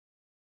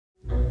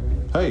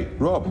Hey,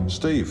 Rob,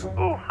 Steve.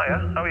 Oh,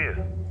 hiya. How are you?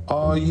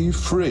 Are you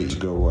free to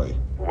go away?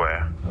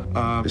 Where?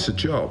 It's a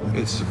job.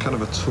 It's a kind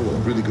of a tour.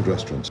 Really good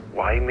restaurants.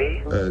 Why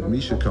me?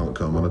 Misha can't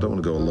come, and I don't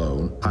want to go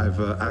alone. I've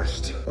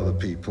asked other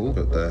people,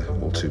 but they're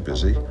all too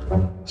busy.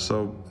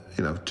 So,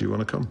 you know, do you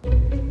want to come?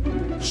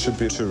 Should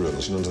be 2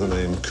 rooms under the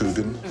name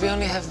Coogan. We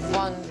only have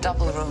 1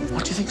 double room.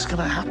 What do you think's going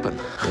to happen?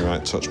 You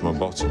might touch my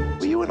bottom.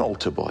 Were you an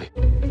altar boy?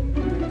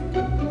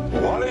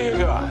 What do you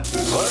got?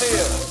 Plenty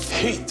of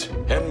heat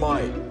in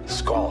my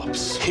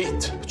scallops.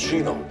 Heat,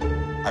 Chino.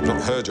 I've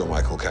not heard your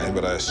Michael Caine,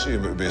 but I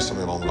assume it would be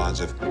something along the lines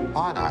of,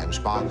 "My name's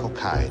Michael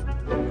Caine."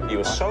 You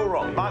were so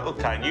wrong. Michael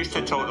Caine used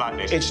to talk like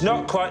this. It's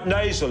not quite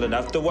nasal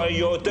enough the way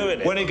you're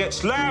doing it. When it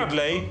gets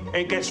loudly,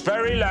 it gets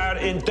very loud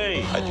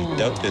indeed. And you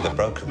don't do the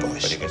broken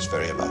voice, but it gets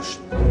very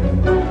emotional.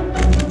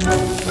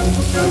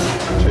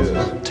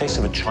 Cheers. Taste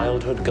of a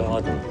childhood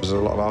garden. Was there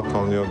a lot of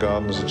alcohol in your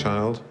garden as a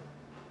child?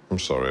 I'm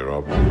sorry,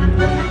 Rob.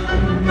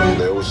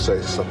 They always say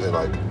something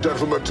like,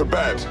 "Gentlemen to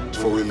bed,"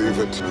 before we leave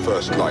at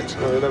first light.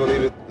 No, they never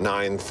leave at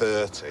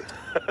 9:30.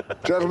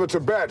 Gentlemen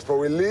to bed, before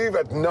we leave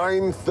at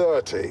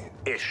 9:30.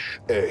 Ish.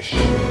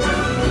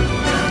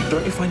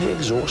 Don't you find it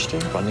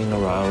exhausting, running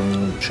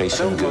around,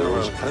 chasing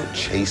girls? I don't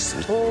chase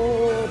them.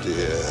 Oh, dear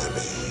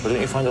me. But don't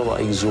you find it a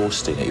lot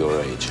exhausting at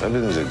your age?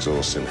 Everything's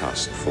exhausting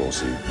past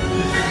 40.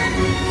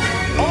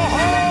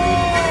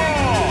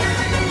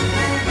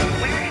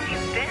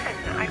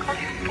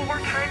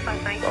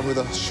 I'm with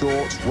a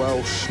short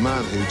Welsh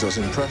man who does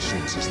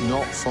impressions. It's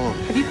not fun.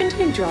 Have you been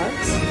doing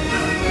drugs?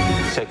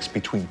 Sex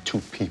between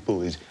 2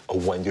 people is a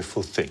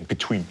wonderful thing.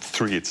 Between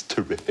 3, it's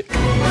terrific.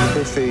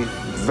 Pithy,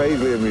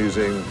 vaguely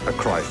amusing, a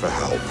cry for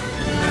help.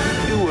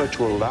 If you were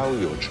to allow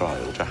your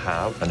child to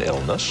have an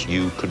illness,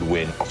 you could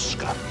win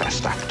Oscar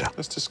Best Actor.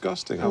 That's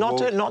disgusting. What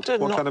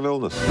kind of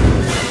illness?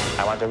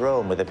 I want a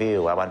room with a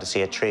view. I want to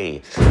see a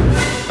tree.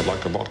 I'd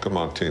like a vodka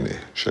martini,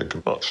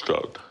 shaken, not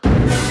stroked.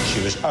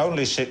 She was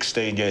only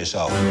 16 years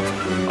old.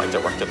 I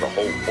directed the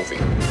whole movie.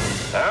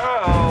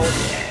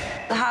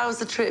 How's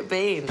the trip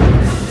been?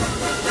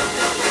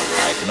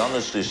 I can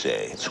honestly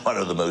say it's one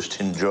of the most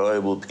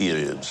enjoyable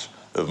periods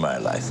of my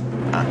life.